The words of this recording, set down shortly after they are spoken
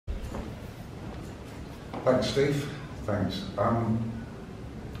Thanks, Steve. Thanks.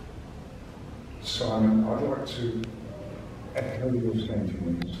 Simon, I'd like to echo your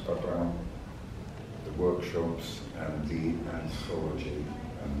sentiments about the workshops and the anthology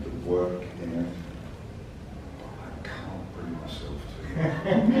and the work in it. I can't bring myself to it.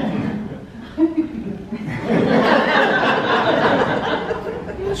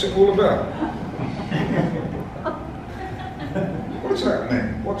 What's it all about? What does that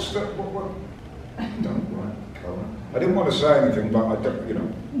mean? What's that? What? Don't write colour. I didn't want to say anything, but I don't, you know.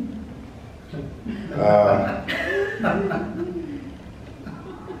 Yeah,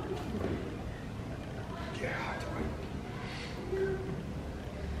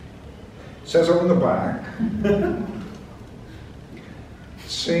 it says on the back,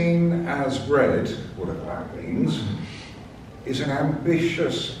 seen as read, whatever that means, is an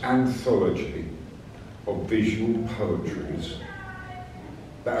ambitious anthology of visual poetries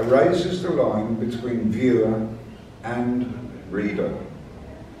that erases the line between viewer and reader.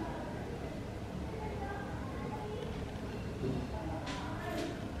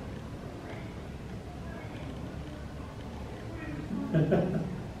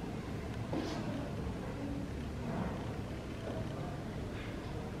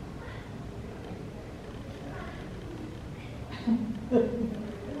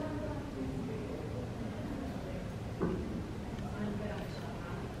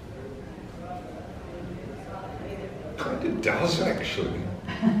 Kind of does, actually.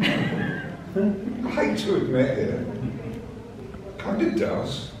 I hate to admit it. Kind of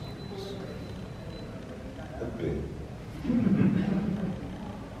does. A bit.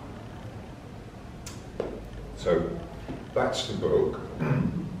 So, that's the book.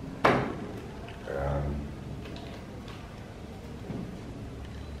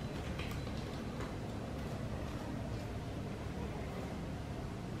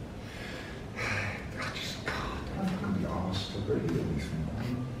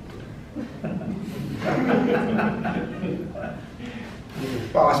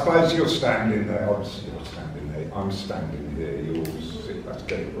 But I suppose you're standing there, you're standing there, I'm standing here, you'll sit, let's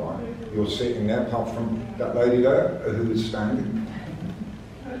get it right. You're sitting there, apart from that lady there, who is standing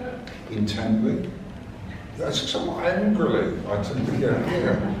intently. That's somewhat angrily, I think,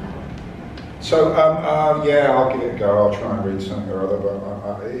 yeah. So, yeah, I'll give it a go, I'll try and read something or other,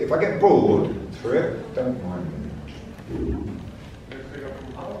 but if I get bored through it, don't mind me.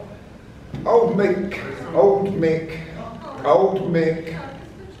 Old Mick, old Mick, old Mick,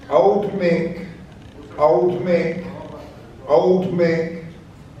 old Mick, old Mick, old Mick,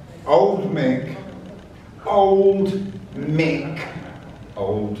 old Mick, old Mick,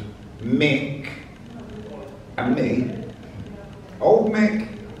 old Mick, and me, old Mick,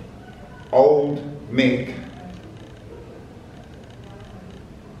 old Mick.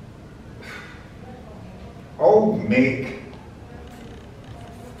 Old Mick.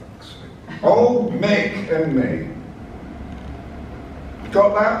 Old Mick and me.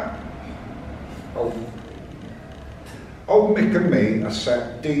 Got that? Old Mick and me are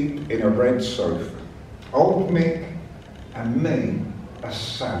sat deep in a red sofa. Old Mick and me are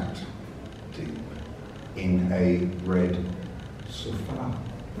sat deep in a red sofa.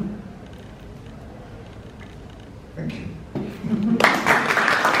 Thank you.